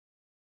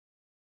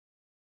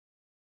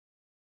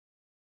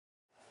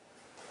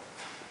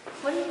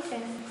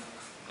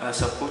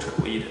Self-portrait,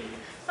 what you did.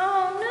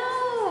 Oh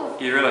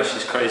no! You realise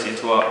she's crazy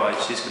into art, right?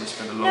 She's going to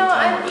spend a long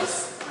time with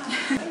us.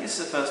 I think this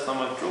is the first time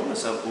I've drawn a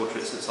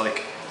self-portrait since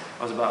like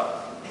I was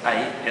about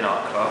 8 in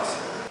art class.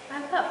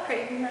 I've got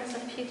pretty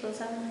massive pupils,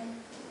 haven't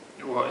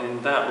I? What,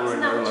 in that or in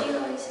real life? Isn't that what you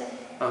always say?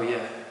 Oh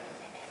yeah.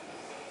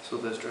 It's all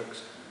those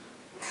drugs.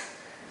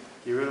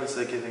 You realise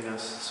they're giving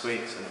us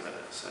sweets in a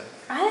minute, so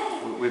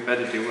we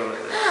better do well at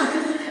this.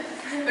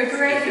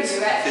 Agree with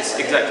you,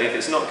 actually. Exactly, if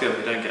it's not good,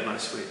 we don't get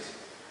nice sweets.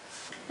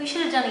 We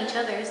should have done each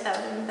other's, that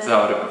would have been better. That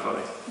would have been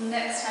funny.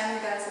 Next time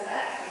you guys are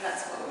back,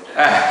 that's what we'll do.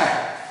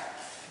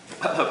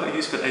 I love how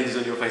you spent ages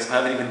on your face. I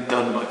haven't even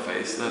done my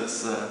face.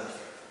 That's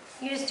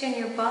You're just doing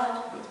your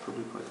bod. that's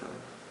probably quite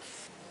telling.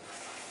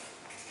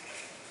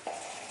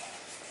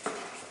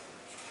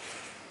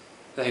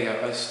 There you go.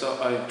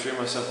 I drew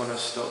myself when I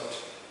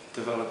stopped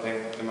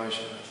developing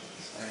emotion.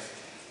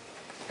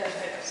 So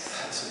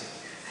that's it.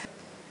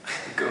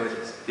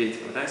 Gorgeous,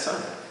 beautiful. Don't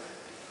sign it.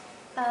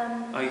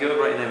 Oh, you got to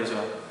write your name as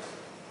well.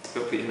 You've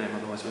got to put your name,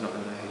 otherwise we're not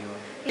going to know who you are.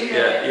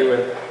 Yeah, you win.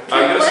 Oh,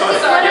 you got to sign it.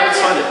 You haven't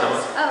signed it,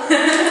 Thomas. Oh.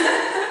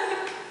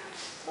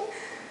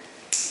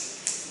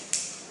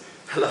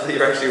 I love that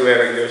you're actually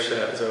wearing your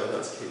shirt as well.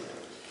 That's cute.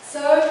 So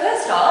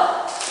first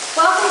off,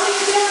 welcome to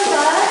EVANNA.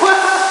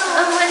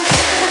 Oh my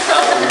god.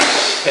 Oh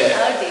shit.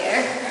 Oh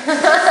dear.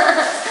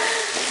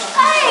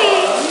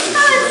 Hey!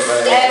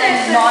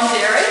 And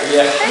non-dairy.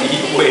 Yeah,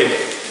 you win.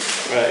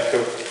 Right,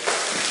 cool.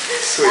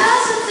 Sweet. Oh,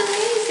 that's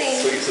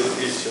amazing. Sweets of the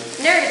future.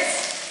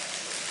 Nerds.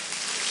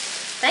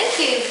 Thank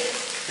you.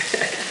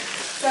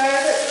 So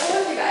for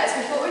all of you guys,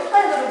 we thought we'd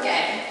play a little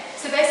game.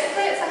 So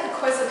basically it's like a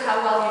quiz of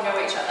how well you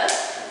know each other.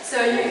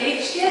 So you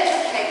each get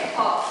a cake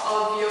pop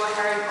of your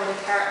Harry Potter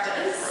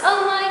characters.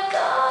 Oh my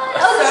god.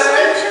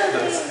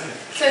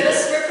 So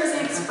this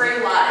represents 3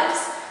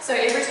 lives. So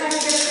every time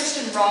you get a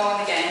question wrong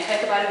in the game,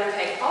 take a bite of your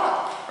cake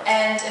pop.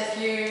 And if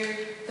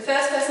the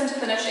first person to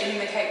finish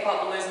eating the cake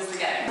pop loses the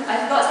game.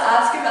 I forgot to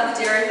ask you about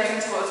the dairy thing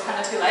until it was kind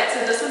of too late.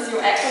 So this is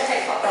your actual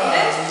cake pop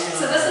eating.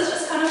 So this is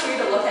just kind of for you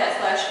to look at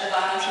 /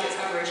 EVANNA, if she gets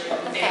hungry, she can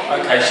eat.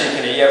 Okay, she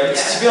can eat. Yeah,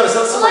 to be honest,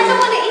 that's the way. I don't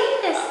want to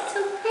eat this. It's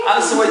so pretty.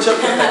 That's the way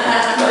chocolate.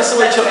 That's the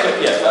way chocolate.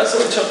 Yeah, that's the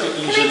way chocolate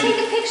Can usually I take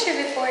a picture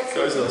before it's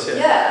goes with us.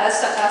 Yeah. Yeah, I was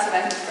stuck to ask if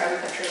I can grab a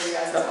picture of you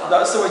guys as well.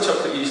 That's the way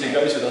chocolate usually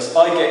goes with us.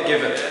 I get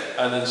given it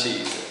and then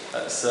she eats it.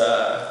 That's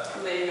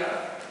There you go.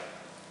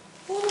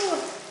 Ooh.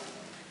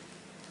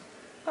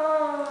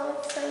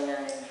 Oh, it's so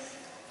nice.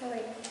 Oh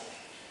wait.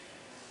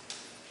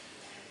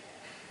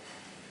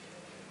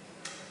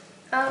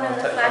 Oh no,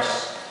 the flash.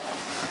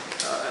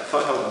 If I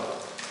hold on,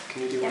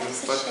 can you do one of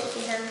Just both?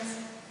 shaky hands.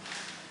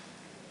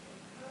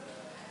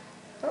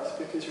 That's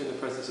because you're in the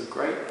presence of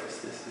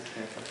greatness. This is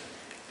painful.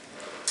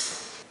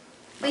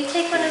 Will you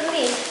take one of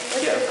me?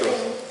 Yeah, of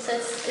course. So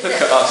it's, Look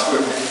at us,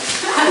 we're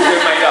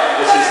made up.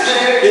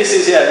 This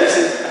is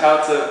how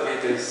to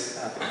make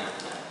this happen.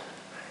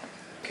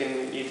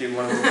 Can you do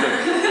one of the two?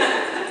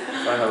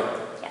 If I hold on.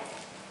 Yeah.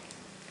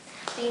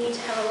 So you need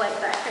to have a white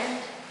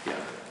background. Yeah.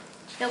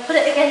 No, put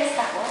it against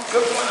that one.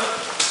 Good one.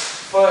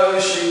 Photo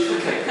shoot for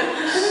cake. Put them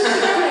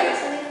together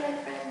so they're like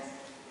friends.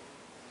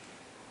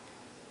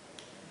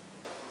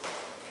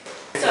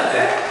 So,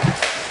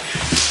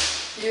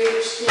 you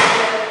each get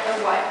a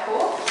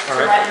whiteboard to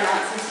write your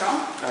answers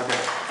from. Okay.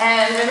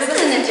 And remember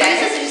this is a game.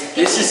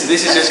 This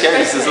is just game.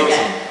 This is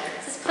awesome.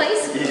 This is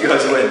place. You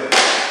guys win.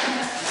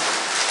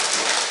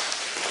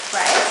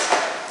 Right.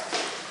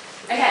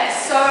 Okay,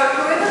 so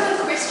whoever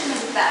the question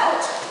is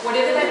about,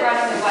 whatever they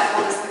write on the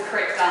whiteboard is the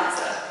correct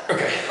answer.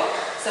 Okay.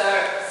 So,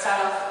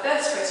 start off.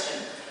 First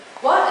question.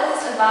 What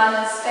is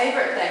EVANNA's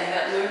favourite thing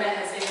that Luna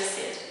has ever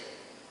said?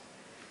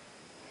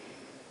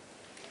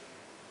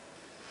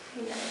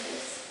 You know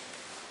this.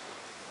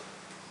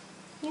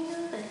 You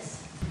know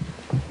this.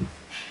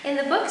 In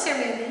the books or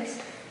movies?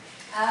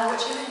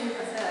 Whichever you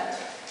prefer.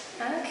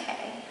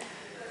 Okay.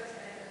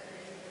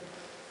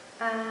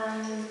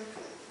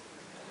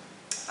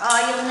 Oh,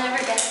 you'll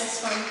never get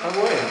this one. I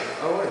win.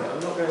 I'm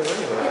not going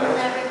anywhere. You'll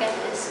never get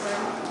this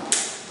one.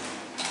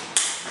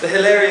 The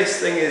hilarious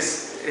thing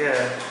is,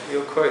 yeah,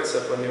 your quote's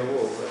up on your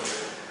wall. But...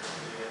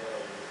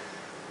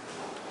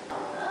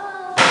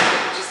 Oh,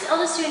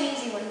 I'll just do an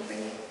easy one for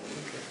you.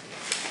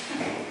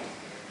 Okay.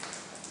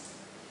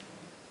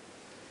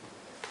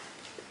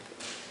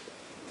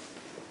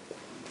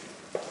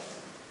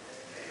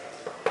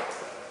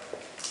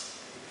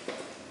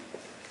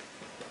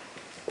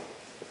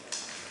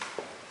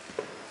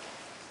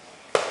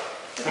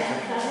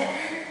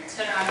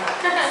 Turn around.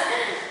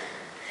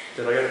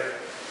 Did I get it?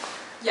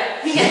 Yeah.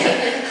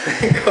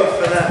 Thank God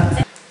for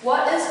that.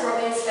 What is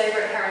Robbie's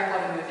favourite Harry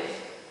Potter movie?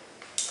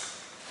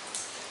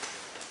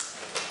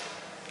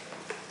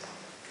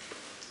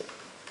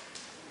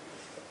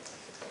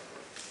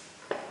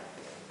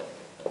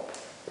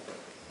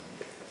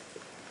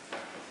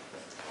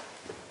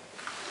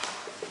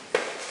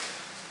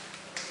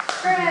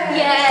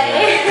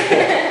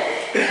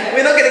 Yay!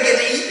 We're not going to get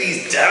to eat these,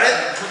 damn it!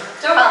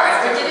 Don't worry,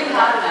 we're getting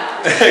harder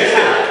now.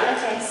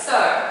 Okay. So,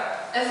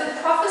 If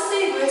a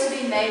prophecy were to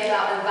be made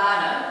about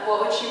EVANNA, what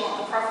would you want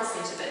the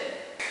prophecy to be?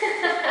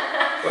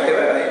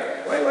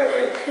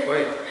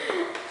 Wait.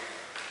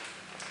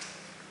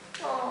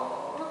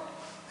 Aww.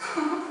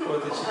 What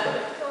did she say?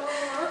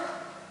 Aww.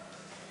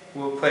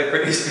 We'll play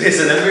Britney Spears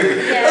in a movie.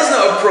 Yeah. That's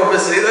not a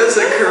prophecy, that's a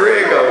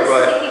career goal.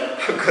 Right,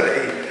 I've got to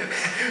eat.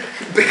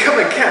 Become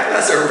a cat,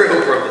 that's a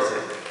real prophecy.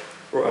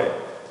 Right.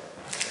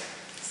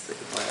 Stick a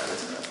bite out of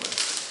this bad boy.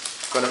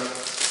 Gonna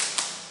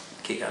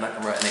keep going, I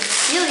can write an eat.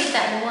 You'll eat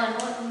that in one,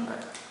 won't you?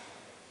 Right.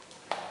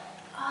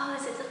 Oh,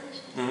 is it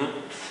delicious?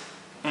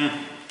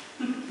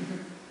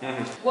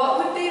 What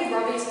would be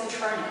Robbie's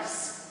Patronus?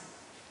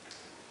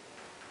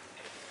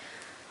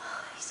 Oh,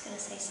 he's going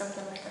to say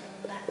something like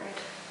a leopard,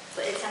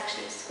 but it's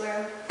actually a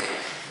squirrel.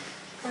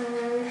 Oh,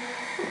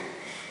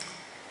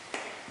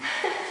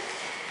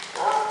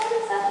 what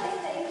is that thing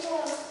that you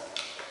love?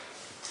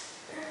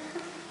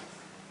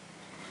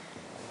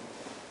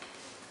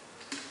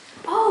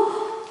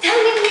 Oh, tell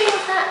me the name of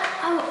that.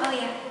 Oh,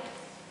 yeah.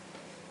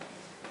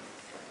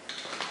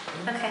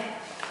 Okay.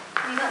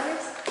 Have you got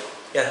yours?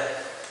 Yeah.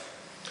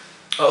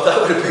 Oh, that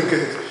would have been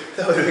good.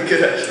 That would have been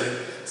good actually.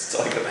 It's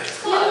tiger mate.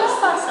 You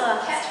love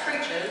ocelot. Cat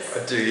creatures. I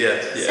do,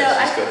 yeah. So She's I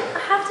got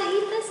it. have to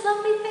eat this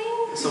lovely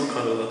thing? Some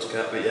kind of logic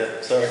cat, but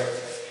yeah, sorry.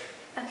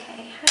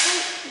 Okay, how do I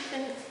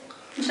even...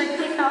 Should I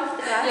pick off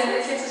the glasses? Yeah,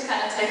 this is just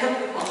kind of take up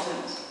the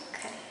content.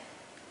 Okay.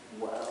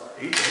 Whoa.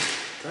 Eat it.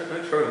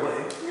 Don't throw it away.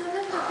 No,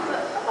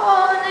 but...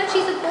 Oh, no,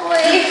 she's a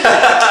boy.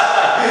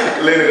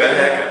 Lulu got a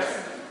haircut.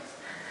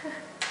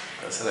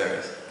 That's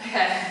hilarious.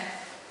 Okay.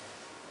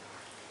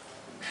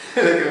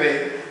 Look at me.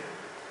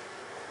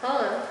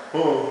 Hold on.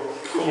 Oh.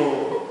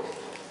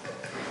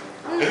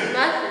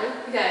 Nothing.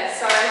 Okay,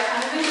 so I've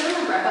kind of been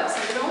doing a wrap-up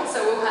syndrome, so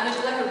we'll kind of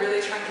do like a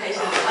really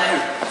truncated,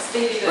 like,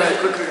 speedy version. Right,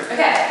 quick.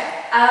 Okay,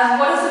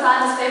 what is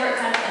EVANNA's favourite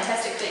kind of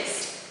fantastic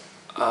beast?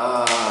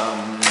 Oh.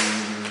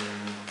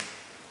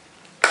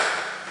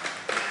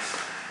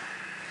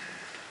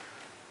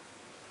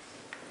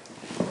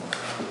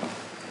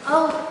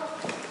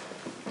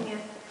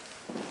 Yeah.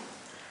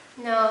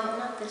 No,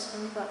 not this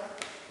one, but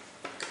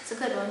it's a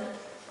good one.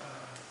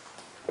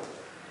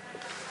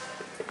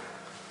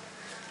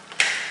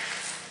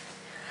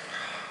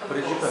 What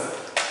did you put?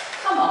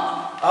 Come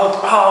on. Oh, of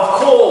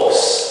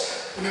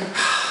course!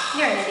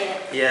 You're an idiot.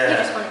 Yeah. You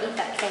just want to eat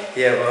that cake.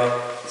 Yeah, well,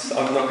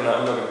 I'm not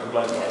gonna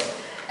complain about it.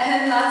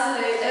 And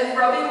lastly, if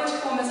Robbie were to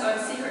form his own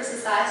secret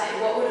society,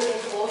 what would it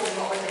be called and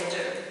what would they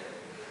do?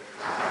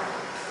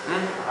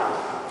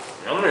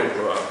 I'm not even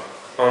sure.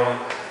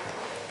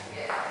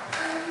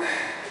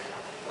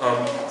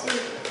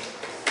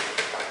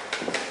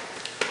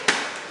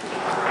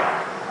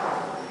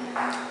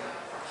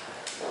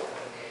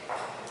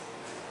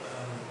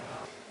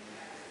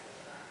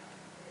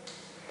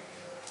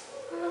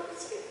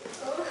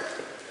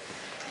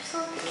 There's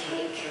all the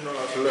cake. You're not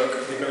allowed to look,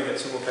 you're going to get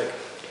some more cake.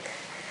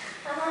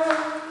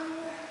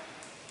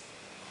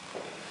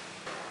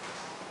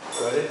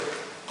 Ready?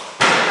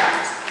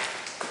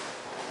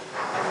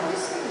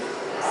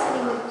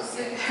 Silly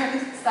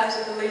moves.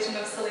 Started the Legion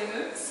of Silly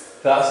Moves.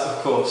 That's,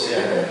 of course,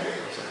 yeah.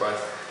 I'm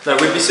surprised. No,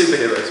 we'd be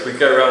superheroes. We'd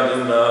go around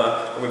and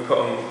we put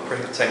on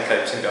pretend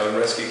capes and go and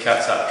rescue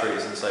cats out of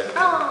trees and save them.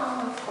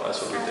 Oh, of course.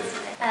 That's what we do.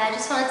 I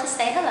just wanted to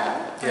say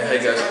hello. Yeah, hey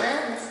guys. Anna,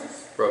 and this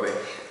is Robbie.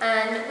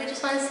 And we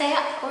just want to say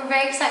we're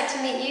very excited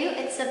to meet you.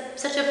 It's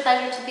such a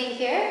pleasure to be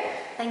here.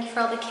 Thank you for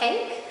all the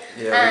cake.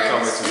 Yeah, we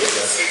can't wait to meet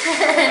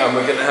you. And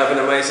we're going to have an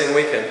amazing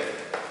weekend.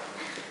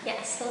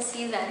 Yes, we'll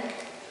see you then.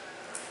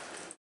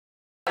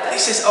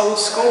 This is old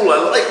school, I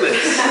like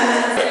this.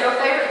 Your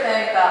favourite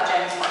thing about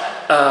James Potter?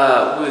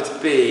 Would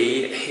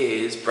be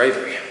his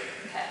bravery.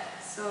 Okay,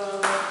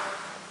 so...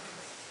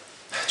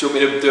 Do you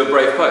want me to do a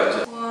brave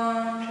pose?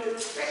 1, 2,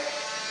 3.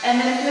 And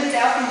then if you were to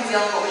out from New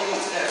Zealand, what would you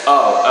want to do?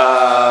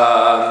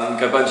 Oh,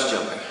 go bungee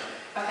jumping.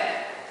 Okay,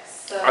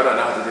 so... I don't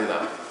know how to do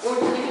that. Or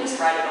you can just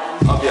write it on.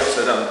 I'll be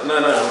upside down. No,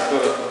 I've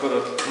got to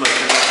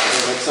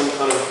make some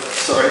kind of...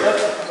 Sorry, I've got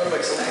to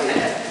make some kind of...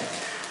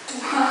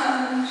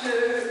 1,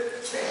 2,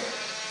 3.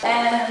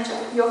 And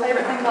your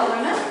favourite thing about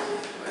Luna?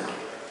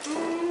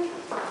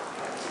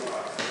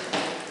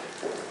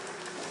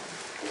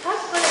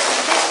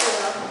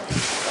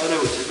 I know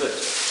what to do.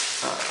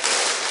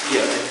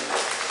 Yeah.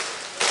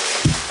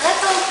 I like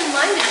how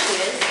open-minded she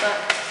is, but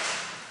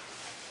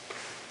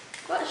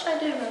what should I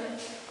do, Robbie?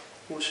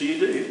 What should you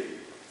do?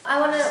 What do I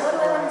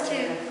want to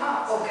do?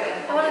 Oh, good.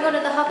 I want to go to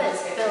the Hobbit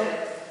film.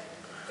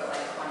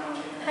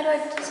 How do I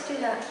just do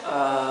that?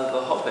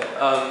 The Hobbit.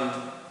 I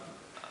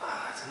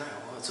don't know.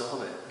 What's a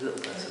Hobbit? A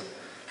little person.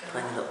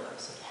 Playing a little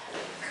person.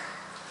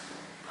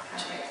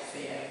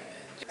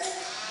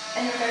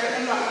 And your favourite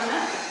thing about Luna?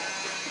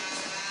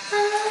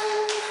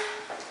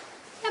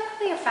 Yeah,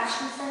 probably your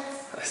fashion sense.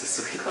 That's a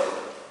sweet.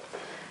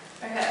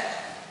 Okay.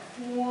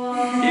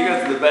 1, You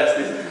guys are the best.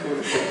 These are the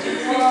coolest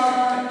pictures. 1,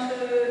 2,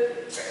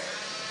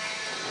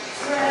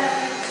 3.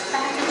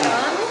 Back to the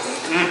honest.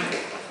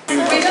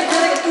 We just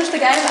really pushed the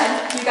game and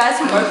you guys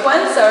both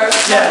won, so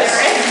Yes,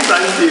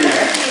 thank you.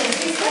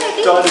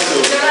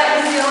 Dinosaurs. they're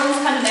like New Zealand's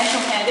kind of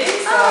national candy,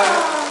 so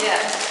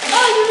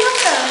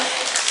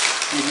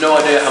no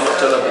idea how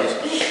much I love these.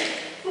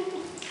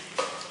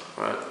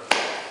 Right.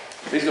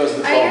 These guys are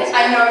the bomb.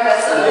 I know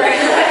that's so great.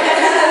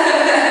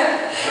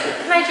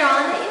 Am I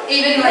drawing at you?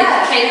 Even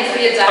like Kate for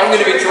your dad. I'm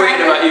going to be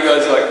tweeting about you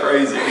guys like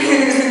crazy.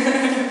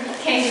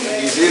 Okay.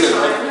 New Zealand,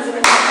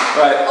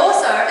 right?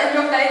 Also, in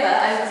your favour,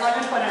 I was on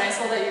your Twitter and I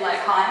saw that you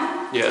like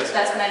Heim. Yes.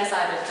 That's when I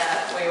decided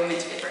that we were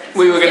meant to be friends.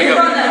 We were going to go.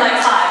 Everyone that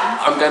likes Heim.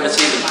 I'm going to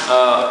see them.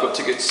 I've got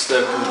tickets.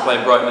 They're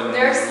playing Brighton in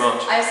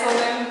March. I saw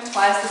them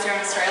twice this year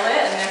in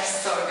Australia and they're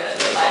so good.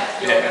 Like,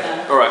 you're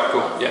gonna. Alright,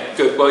 cool. Yeah,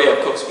 good. Well, yeah,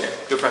 of course. Yeah,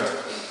 good friends.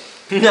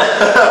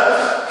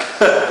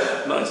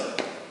 Nice.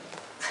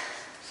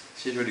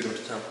 She's really good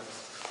to tell.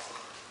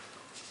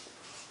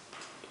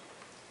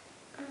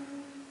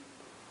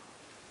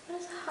 What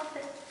is a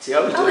hobbit? See, I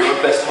was doing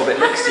my best hobbit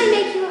next to How you. can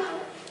I make you a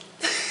hobbit?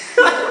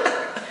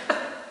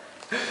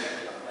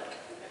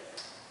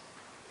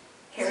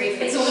 Harry,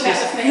 it's all about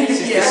the thing.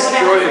 She's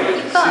destroying me.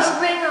 You've got a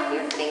ring on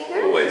your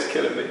finger. Always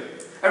killing me.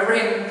 A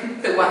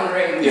ring, the one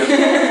ring. Yeah.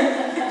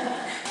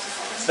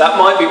 That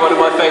might be one of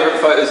my favourite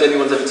photos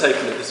anyone's ever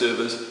taken of the zoo of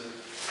us.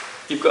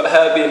 You've got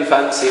her being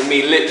fancy and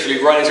me literally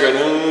running to go,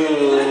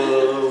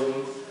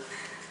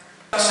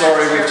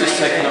 Sorry, we've just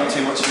taken up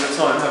too much of your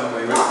time, haven't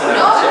we? We've been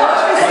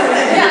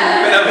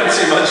having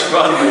too much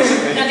fun,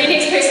 basically. No, they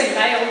need to do some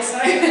nails, so.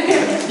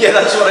 Yeah,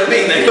 that's what I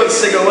mean. They've got to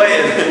sing away.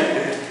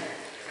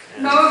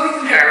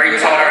 Harry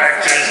Potter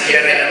actors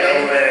getting in the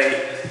way.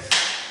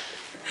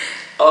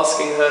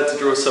 Asking her to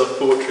draw a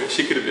self-portrait,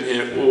 she could have been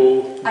here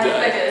all day. I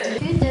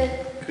figured. You did.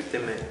 Good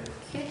thing, mate.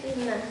 You did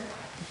that.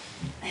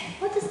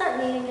 What does that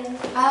mean again?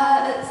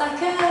 It's like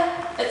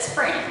it's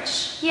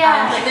French.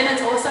 Yeah. But then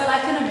it's also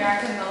like an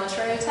American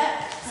military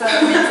attack. So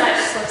it means like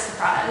Swift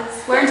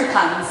surprise. We're into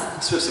puns.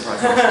 Swift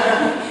surprise.